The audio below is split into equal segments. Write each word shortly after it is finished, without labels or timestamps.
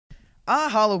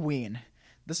Halloween.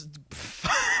 This is...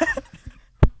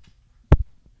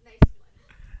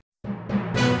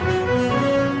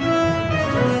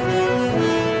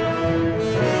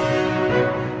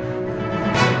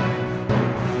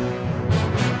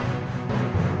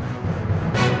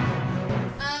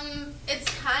 It's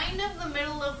kind of the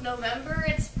middle of November.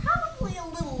 It's probably a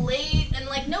little late and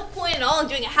like no point at all in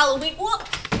doing a Halloween. Whoa!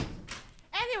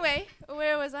 Anyway,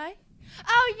 where was I?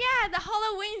 Oh yeah, the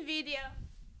Halloween video.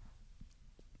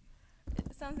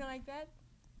 Something like that.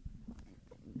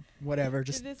 Whatever,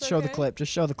 just show the clip.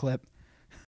 Just show the clip.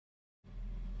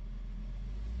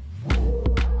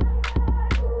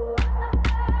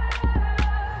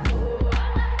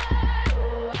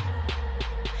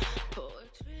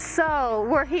 So,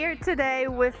 we're here today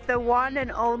with the one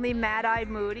and only Mad Eye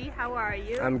Moody. How are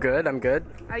you? I'm good, I'm good.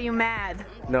 Are you mad?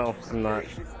 No, I'm not.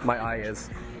 My eye is.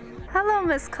 Hello,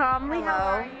 Miss Comley. How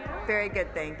are you? Very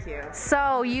good, thank you.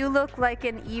 So, you look like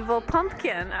an evil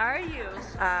pumpkin, are you?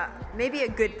 Maybe a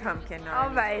good pumpkin.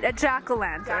 Alright, a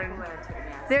jack-o'-lantern. Jack-o'-lantern,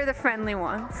 yes. They're the friendly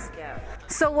ones. Yeah.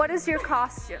 So, what is your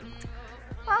costume?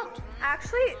 Well,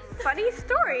 actually, funny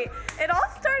story. It all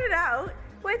started out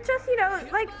with just, you know,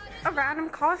 like a random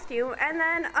costume, and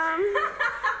then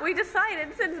we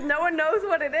decided, since no one knows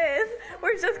what it is,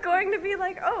 we're just going to be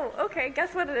like, oh, okay,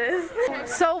 guess what it is.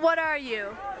 So what are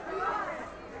you?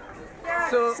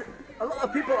 So, a lot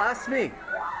of people ask me,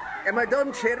 am I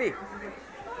Don Cherry?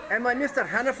 Am I Mr.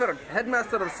 Hannaford,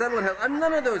 headmaster of Sutherland Hill? I'm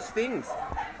none of those things.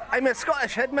 I'm a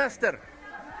Scottish headmaster.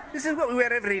 This is what we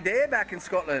wear every day back in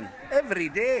Scotland. Every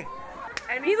day.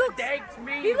 And he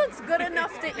looks good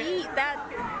enough to eat. That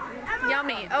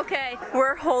yummy. Okay.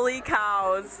 We're holy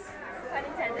cows.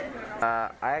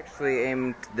 I actually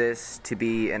aimed this to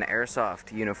be an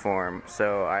airsoft uniform,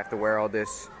 so I have to wear all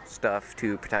this stuff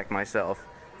to protect myself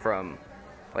from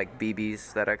like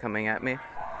BBs that are coming at me.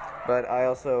 But I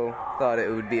also thought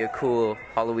it would be a cool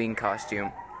Halloween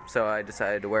costume, so I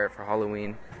decided to wear it for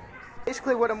Halloween.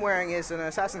 Basically what I'm wearing is an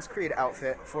Assassin's Creed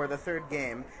outfit for the third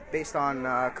game, based on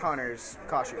Connor's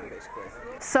costume, basically.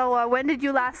 So when did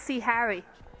you last see Harry?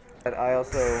 But I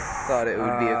also thought it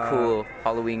would be a cool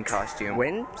Halloween costume.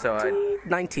 When? So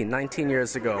 19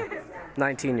 years ago.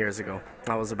 19 years ago.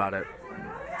 That was about it.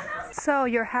 So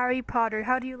you're Harry Potter.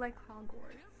 How do you like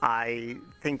Hogwarts? I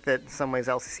think that in some ways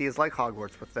LCC is like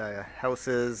Hogwarts with the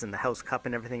houses and the house cup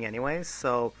and everything anyways,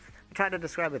 so I try to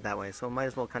describe it that way, so it might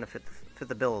as well kind of fit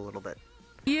the bill a little bit.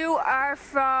 You are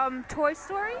from Toy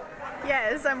Story?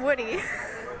 Yes, I'm Woody.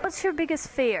 What's your biggest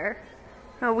fear?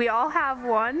 We all have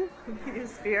one.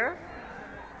 Biggest fear?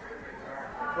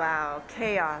 Wow,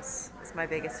 chaos is my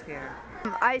biggest fear.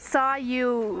 I saw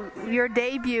your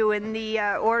debut in the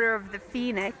Order of the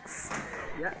Phoenix.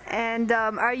 Yeah. And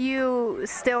are you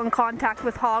still in contact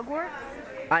with Hogwarts?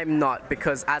 I'm not,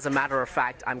 because as a matter of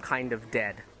fact, I'm kind of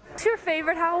dead. What's your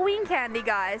favorite Halloween candy,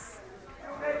 guys?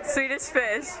 Swedish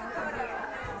fish.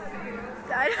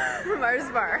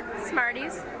 Mars bar.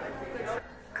 Smarties?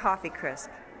 Coffee crisp.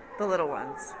 The little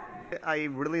ones. I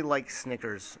really like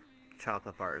Snickers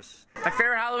chocolate bars. My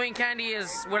favorite Halloween candy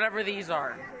is whatever these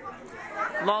are.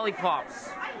 Lollipops.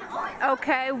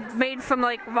 Okay, made from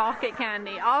like rocket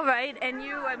candy. All right, and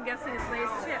you, I'm guessing it's Lay's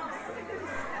chips.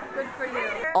 Good for you.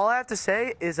 All I have to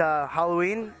say is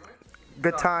Halloween,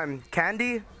 good time.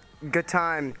 Candy, good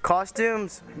time.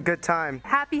 Costumes, good time.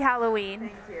 Happy Halloween.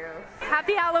 Thank you.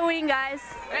 Happy Halloween, guys.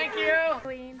 Thank you.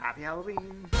 Halloween. Happy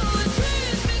Halloween.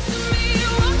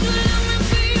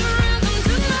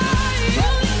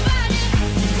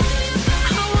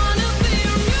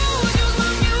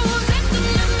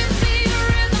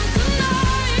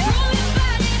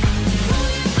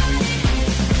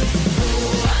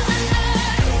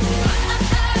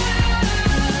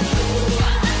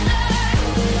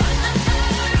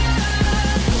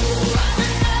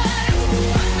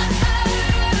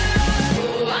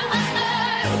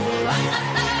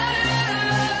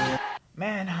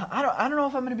 Man, I don't know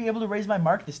if I'm gonna be able to raise my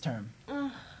mark this term.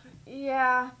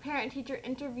 Yeah, parent-teacher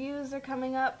interviews are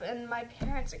coming up, and my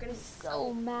parents are gonna be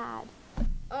so mad.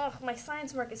 Ugh, my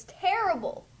science mark is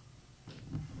terrible.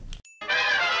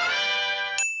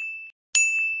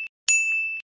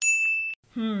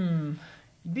 It'd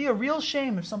be a real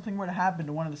shame if something were to happen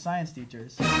to one of the science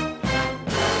teachers.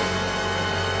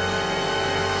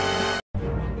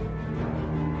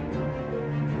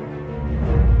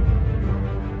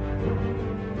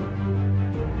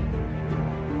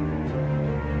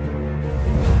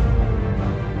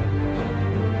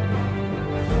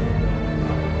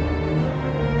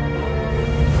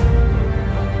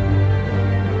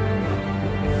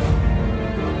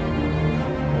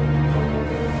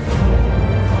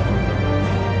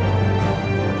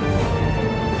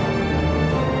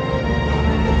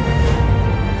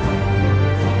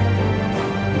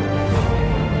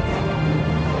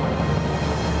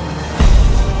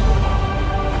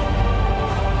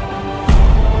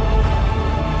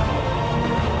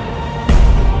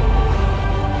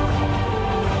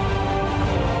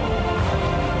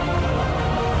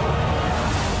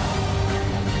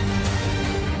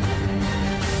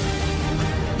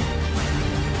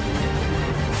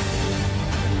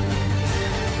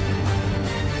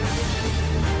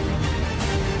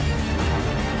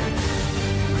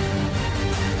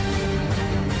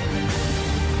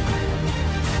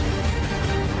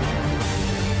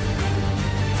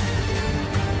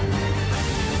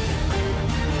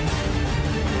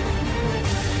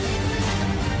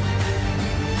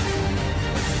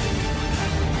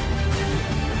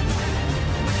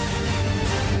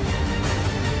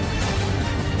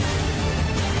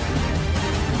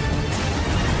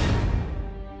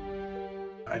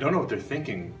 I don't know what they're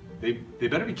thinking. They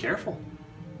better be careful.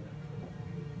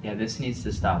 Yeah, this needs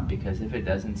to stop because if it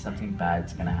doesn't, something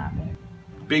bad's gonna happen.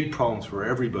 Big problems for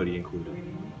everybody included.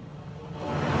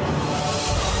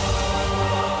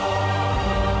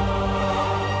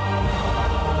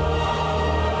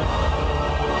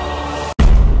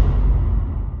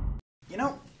 You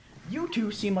know, you two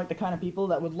seem like the kind of people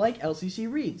that would like LCC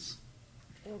Reads.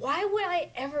 Why would I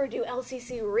ever do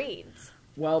LCC Reads?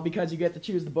 Well, because you get to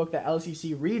choose the book that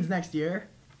LCC reads next year.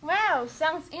 Wow,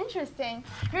 sounds interesting.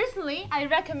 Personally, I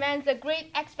recommend The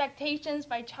Great Expectations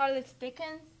by Charles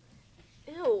Dickens.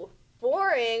 Ew,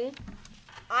 boring.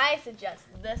 I suggest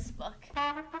this book.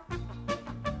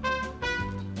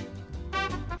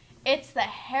 It's the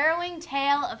harrowing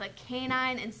tale of a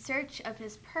canine in search of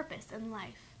his purpose in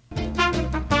life.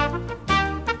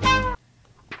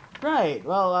 Right,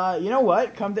 well, you know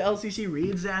what? Come to LCC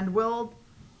Reads and we'll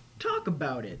talk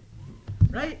about it.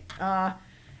 Right?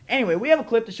 Anyway, we have a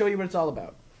clip to show you what it's all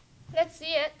about. Let's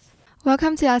see it.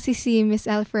 Welcome to LCC, Miss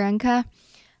Alifirenka.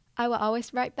 I will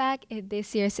always write back in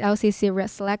this year's LCC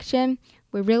Read selection.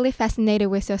 We're really fascinated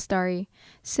with your story.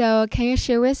 So, can you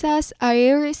share with us, are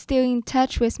you still in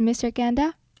touch with Mr.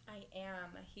 Ganda? I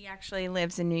am. He actually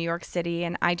lives in New York City,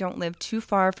 and I don't live too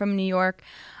far from New York.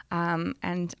 And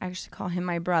I actually call him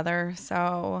my brother.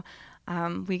 So,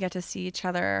 we get to see each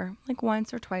other like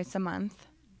once or twice a month.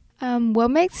 What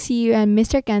makes you and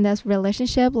Mr. Ganda's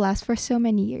relationship last for so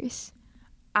many years?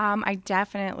 I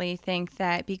definitely think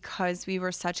that because we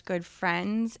were such good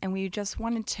friends and we just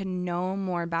wanted to know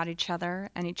more about each other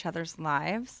and each other's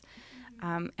lives,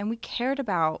 and we cared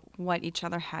about what each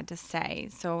other had to say.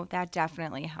 So that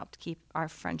definitely helped keep our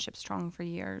friendship strong for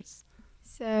years.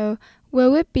 So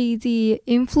what would be the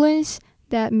influence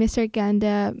that Mr.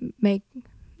 Ganda made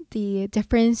the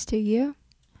difference to you?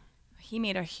 He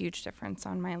made a huge difference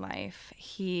on my life.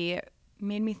 He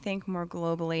made me think more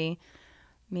globally,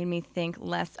 made me think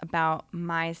less about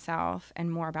myself and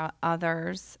more about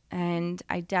others. And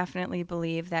I definitely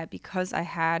believe that because I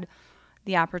had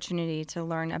the opportunity to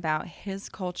learn about his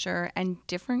culture and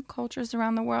different cultures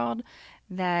around the world,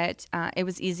 that it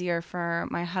was easier for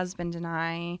my husband and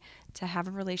I to have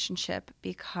a relationship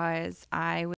because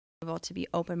I was able to be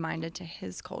open-minded to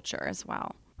his culture as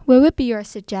well. What would be your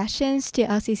suggestions to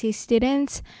LCC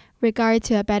students regard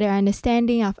to a better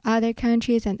understanding of other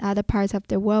countries and other parts of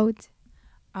the world?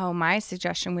 Oh, my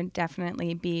suggestion would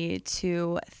definitely be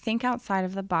to think outside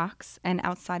of the box and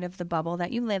outside of the bubble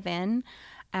that you live in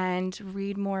and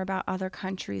read more about other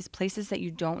countries, places that you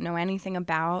don't know anything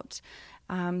about.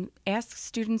 Ask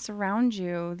students around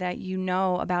you that you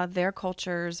know about their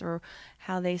cultures or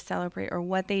how they celebrate or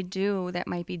what they do that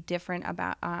might be different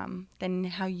about than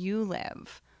how you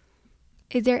live.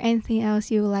 Is there anything else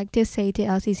you would like to say to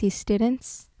LCC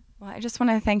students? Well, I just want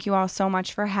to thank you all so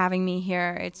much for having me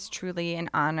here. It's truly an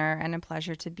honor and a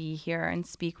pleasure to be here and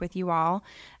speak with you all.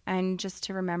 And just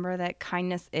to remember that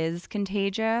kindness is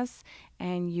contagious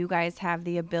and you guys have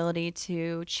the ability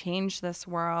to change this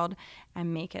world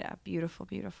and make it a beautiful,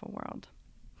 beautiful world.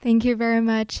 Thank you very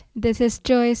much. This is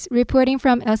Joyce reporting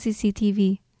from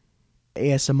LCCTV.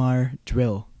 ASMR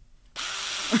drill.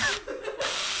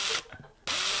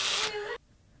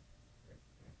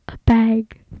 A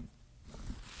bag.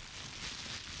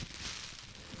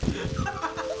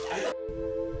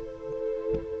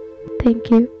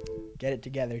 Thank you. Get it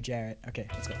together, Jarrett. Okay,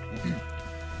 let's go.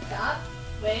 Stop.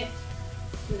 Wait.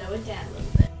 Slow it down a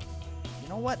little bit. You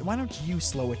know what? Why don't you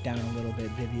slow it down a little bit,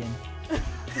 Vivian?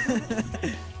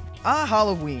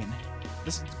 Halloween.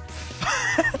 This.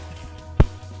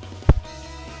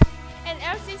 And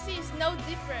LCC is no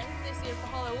different this year for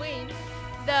Halloween.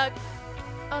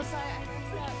 Oh, sorry, I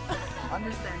messed up.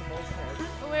 Understandable.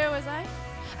 Where was I?